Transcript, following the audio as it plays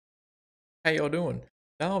How y'all doing?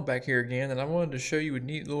 Now I'm back here again, and I wanted to show you a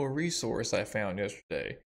neat little resource I found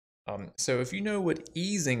yesterday. So if you know what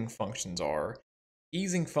easing functions are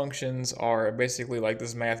basically like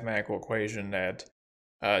this mathematical equation that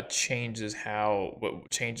changes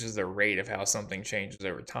the rate of how something changes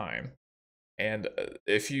over time. And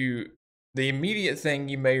the immediate thing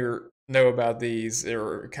you may know about these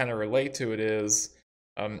or kind of relate to it is,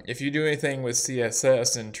 if you do anything with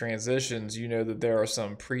CSS and transitions, you know that there are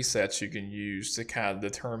some presets you can use to kind of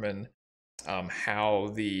determine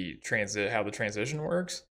how the transition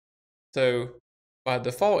works. So by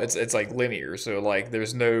default, it's like linear, so like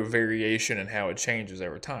there's no variation in how it changes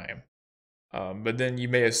over time. But then you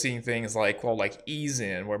may have seen things like ease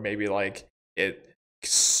in, where maybe like it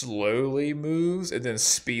slowly moves and then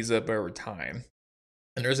speeds up over time.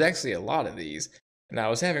 And there's actually a lot of these. And I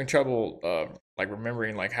was having trouble like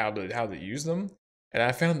remembering like how to use them. And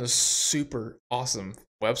I found this super awesome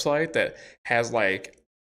website that has like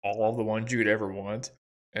all of the ones you'd ever want.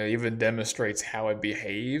 And it even demonstrates how it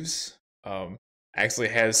behaves. Actually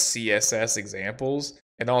has CSS examples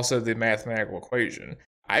and also the mathematical equation.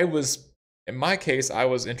 In my case, I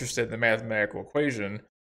was interested in the mathematical equation,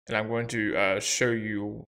 and I'm going to show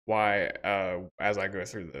you why as I go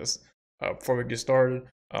through this. Before we get started,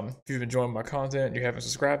 if you've enjoyed my content and you haven't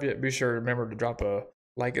subscribed yet, be sure to remember to drop a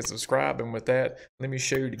like and subscribe. And with that, let me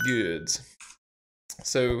show you the goods.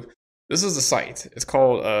 So this is the site. It's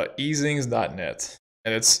called easings.net,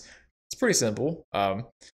 and it's pretty simple.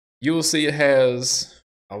 You will see it has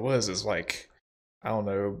what is this, like, I don't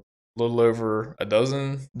know, a little over a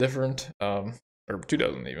dozen different or 2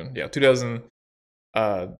 dozen even, yeah, 2 dozen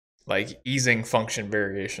uh like easing function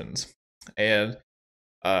variations. And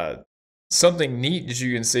uh something neat that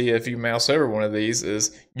you can see if you mouse over one of these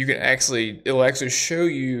is it'll actually show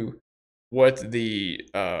you what the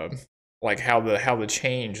like how the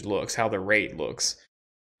change looks, how the rate looks.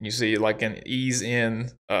 You see like an ease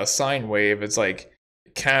in sine wave, it's like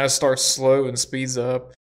it kind of starts slow and speeds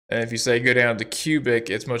up. And if you say go down to cubic,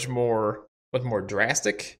 it's much more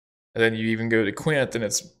drastic. And then you even go to quint, and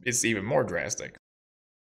it's even more drastic.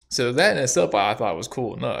 So that in itself I thought was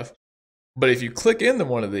cool enough. But if you click into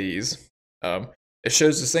one of these, it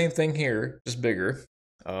shows the same thing here, just bigger.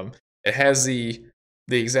 It has the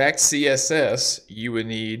exact CSS you would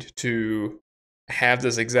need to have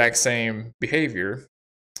this exact same behavior.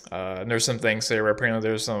 And there's some things there where apparently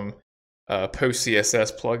there's some post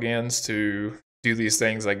CSS plugins to do these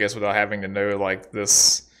things, I guess, without having to know like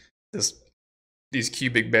these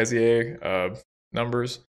cubic Bezier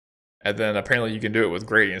numbers. And then apparently you can do it with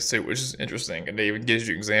gradients too, which is interesting. And it even gives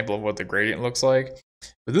you an example of what the gradient looks like.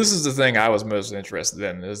 But this is the thing I was most interested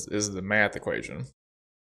in is the math equation.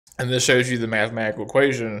 And this shows you the mathematical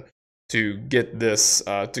equation to get this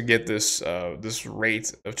this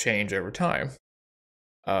rate of change over time.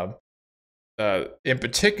 In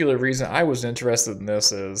particular, reason I was interested in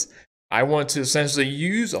this is I want to essentially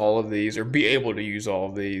use all of these, or be able to use all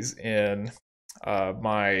of these in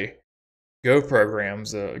my Go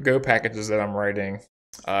programs, Go packages that I'm writing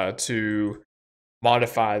to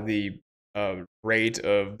modify the rate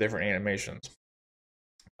of different animations.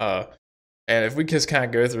 And if we just kind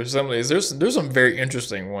of go through some of these, there's some very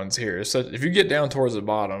interesting ones here. So if you get down towards the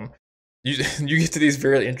bottom, you you get to these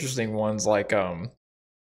very interesting ones like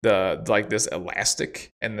this elastic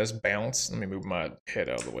and this bounce. Let me move my head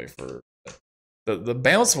out of the way for the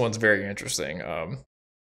bounce one's very interesting.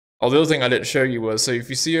 Oh, the other thing I didn't show you was, so if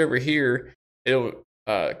you see over here, it'll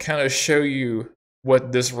kind of show you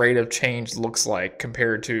what this rate of change looks like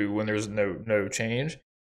compared to when there's no change,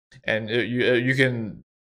 and you can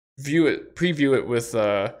preview it with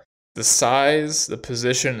the size, the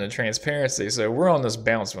position, and the transparency. So we're on this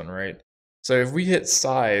bounce one, right? So if we hit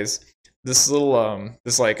size, this little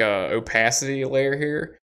this like opacity layer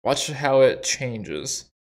here, watch how it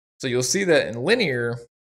changes. So you'll see that in linear,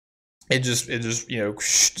 it just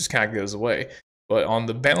just kind of goes away. But on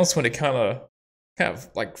the bounce one, it kind of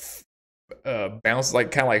like bounces,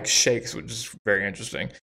 like kind of like shakes, which is very interesting.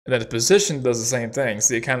 And then the position does the same thing.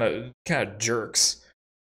 See, it kind of jerks,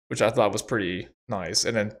 which I thought was pretty nice.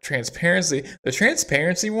 And then transparency, the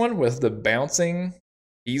transparency one with the bouncing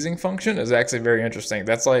easing function is actually very interesting.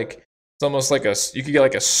 That's like, it's almost like you could get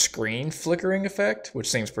like a screen flickering effect, which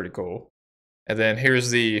seems pretty cool. And then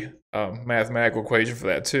here's the mathematical equation for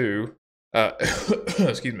that too.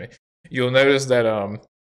 Excuse me. You'll notice that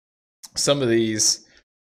some of these,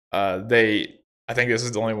 I think this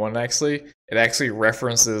is the only one actually. It actually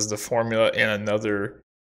references the formula in another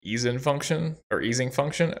easing function.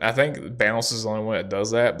 I think bounce is the only one that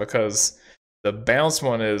does that, because the bounce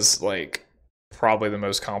one is like probably the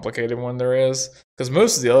most complicated one there is, Because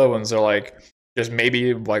most of the other ones are like just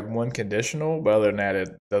maybe like one conditional, but other than that,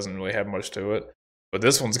 it doesn't really have much to it. But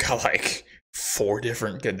this one's got like 4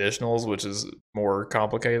 different conditionals, which is more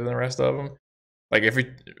complicated than the rest of them. Like if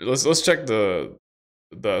we let's check the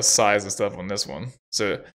size and stuff on this one.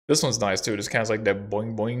 So this one's nice too. It just kind of like that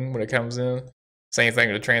boing boing when it comes in. Same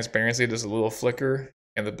thing with the transparency, just a little flicker,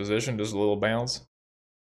 and the position, just a little bounce.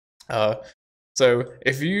 So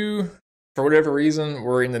if you, for whatever reason,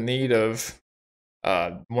 were in the need of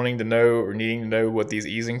wanting to know or needing to know what these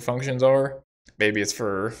easing functions are, maybe it's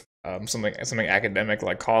for something academic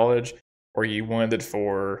like college, or you wanted it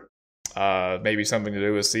for maybe something to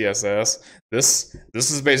do with CSS. This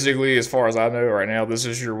is basically, as far as I know right now, this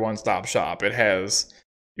is your one-stop shop. It has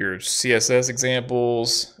your CSS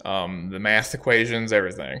examples, the math equations,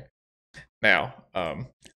 everything. Now,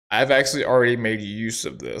 I've actually already made use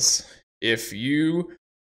of this. If you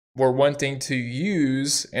were wanting to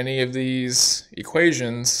use any of these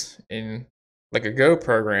equations in like a Go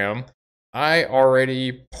program, I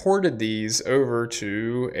already ported these over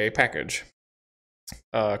to a package.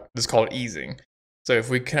 This is called easing. So if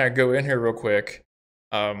we kind of go in here real quick,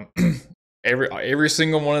 every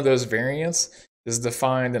single one of those variants is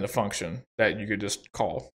defined in a function that you could just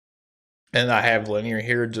call. And I have linear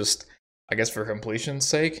here just, I guess, for completion's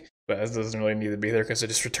sake, but it doesn't really need to be there because it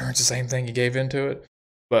just returns the same thing you gave into it.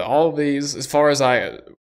 But all of these, as far as I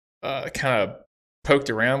kind of poked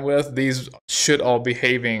around with, these should all be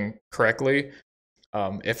behaving correctly.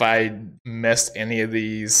 If I messed any of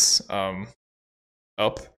these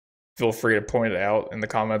up, feel free to point it out in the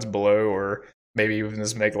comments below, or maybe even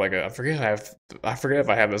just make like a, I forget if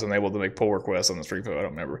I have this enabled to make pull requests on this repo. I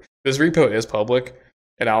don't remember. This repo is public,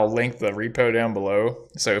 and I'll link the repo down below.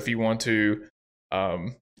 So if you want to,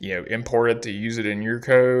 import it to use it in your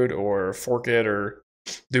code or fork it or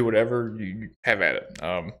do whatever, you have at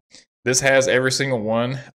it. This has every single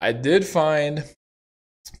one. I did find,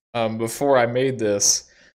 before I made this,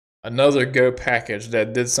 another Go package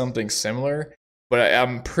that did something similar, but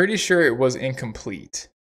I'm pretty sure it was incomplete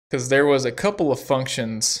because there was a couple of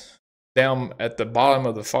functions down at the bottom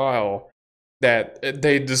of the file that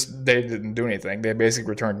they didn't do anything. They basically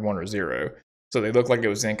returned 1 or 0. So they looked like it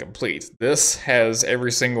was incomplete. This has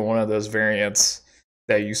every single one of those variants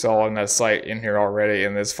that you saw on that site in here already.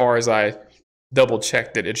 And as far as I double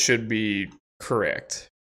checked it, it should be correct.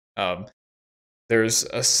 There's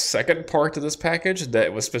a second part to this package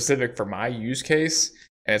that was specific for my use case,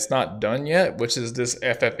 and it's not done yet, which is this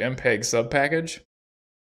ffmpeg subpackage.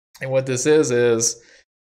 And what this is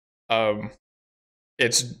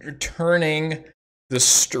it's returning the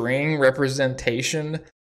string representation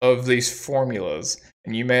of these formulas.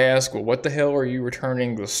 And you may ask, well, what the hell are you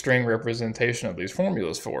returning the string representation of these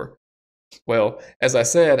formulas for? Well, as I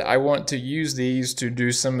said, I want to use these to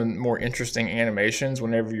do some more interesting animations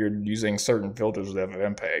whenever you're using certain filters with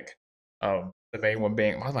ffmpeg. The main one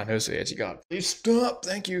being, why is my nose so itchy? God, please stop,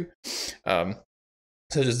 thank you. So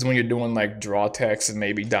just when you're doing like draw text and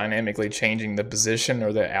maybe dynamically changing the position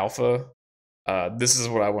or the alpha, this is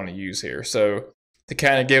what I want to use here. So to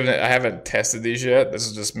kind of give it, I haven't tested these yet. This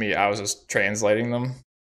is just me. I was just translating them.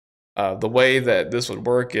 The way that this would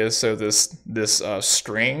work is, so this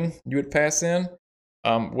string you would pass in,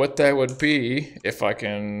 what that would be, if I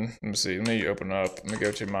can, let me see, let me open up, let me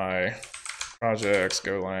go to my projects,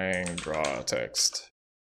 Golang, draw text,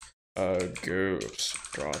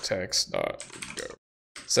 draw text.go.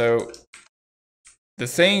 So the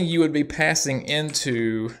thing you would be passing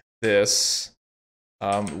into this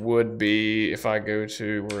would be, if I go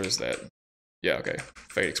to, where is that? Yeah, okay,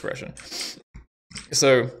 fade expression.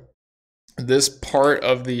 So this part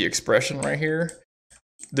of the expression right here,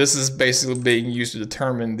 this is basically being used to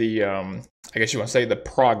determine the, I guess you want to say, the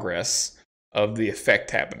progress of the effect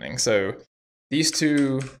happening. So these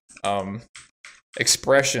two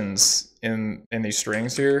expressions in these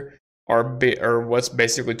strings here are what's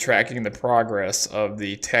basically tracking the progress of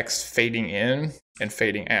the text fading in and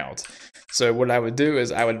fading out. So what I would do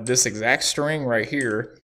is this exact string right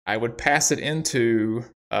here, I would pass it into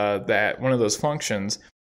that one of those functions,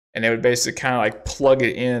 and it would basically kind of like plug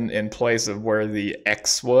it in place of where the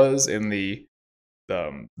X was in the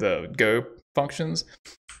Go functions.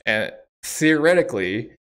 And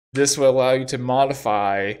theoretically, this will allow you to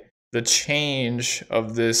modify the change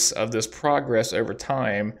of this progress over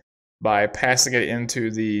time by passing it into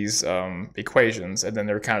these equations, and then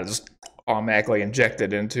they're kind of just automatically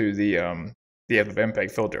injected into the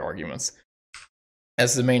ffmpeg filter arguments.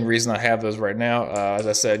 That's the main reason I have those right now. As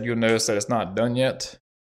I said, you'll notice that it's not done yet.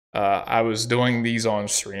 I was doing these on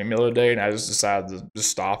stream the other day, and I just decided to just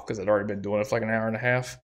stop because I'd already been doing it for like an hour and a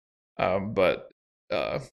half.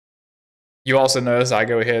 You also notice I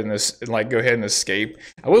go ahead and go ahead and escape.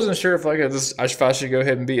 I wasn't sure if if I should go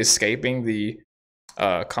ahead and be escaping the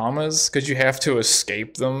commas, because you have to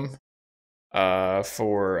escape them uh,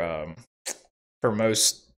 for um, for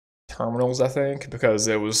most terminals, I think, because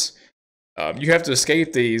it was you have to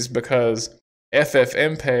escape these because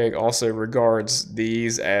ffmpeg also regards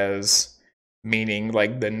these as meaning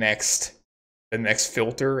like the next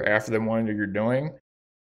filter after the one that you're doing.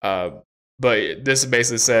 Uh, but this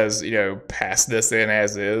basically says, pass this in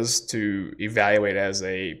as is to evaluate as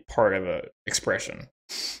a part of a expression.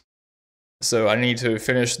 So I need to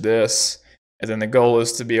finish this, and then the goal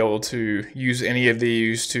is to be able to use any of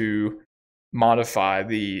these to modify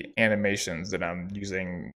the animations that I'm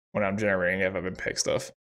using when I'm generating ffmpeg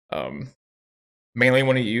stuff. Um, Mainly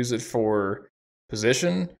when you use it for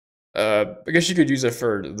position. I guess you could use it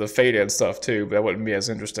for the fade in stuff too, but that wouldn't be as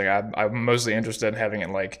interesting. I'm mostly interested in having it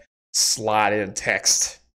like slide in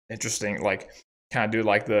text. Interesting, like kind of do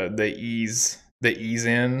like the ease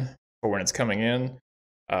in for when it's coming in.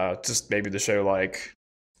 Just maybe to show like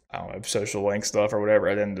I don't know social link stuff or whatever,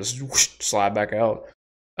 and then just whoosh, slide back out.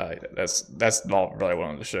 That's all I really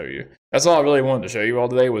wanted to show you. That's all I really wanted to show you all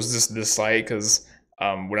today was just this site because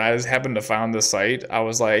when I just happened to find this site, I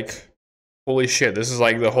was like, "Holy shit! This is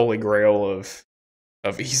like the holy grail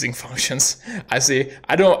of easing functions." I see.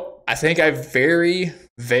 I don't. I think I very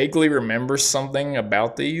vaguely remember something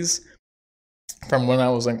about these from when I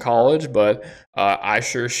was in college, but I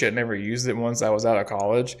sure shit never used it once I was out of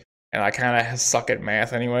college, and I kind of suck at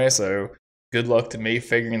math anyway. So good luck to me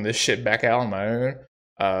figuring this shit back out on my own.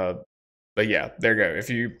 Uh, but yeah, there you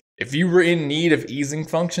go. If you were in need of easing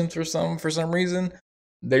functions for some reason,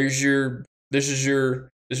 there's your this is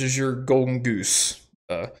your golden goose.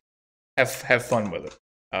 Have fun with it.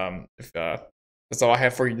 If That's all I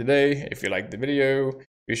have for you today. If you liked the video,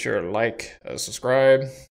 be sure to like, subscribe.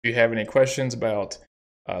 If you have any questions about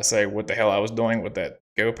say what the hell I was doing with that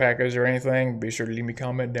Go package or anything, be sure to leave me a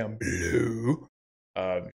comment down below.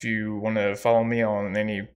 If you want to follow me on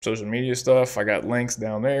any social media stuff, I got links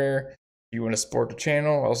down there. If you want to support the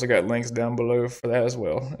channel, I also got links down below for that as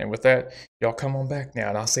well. And with that, y'all come on back now,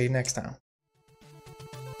 and I'll see you next time.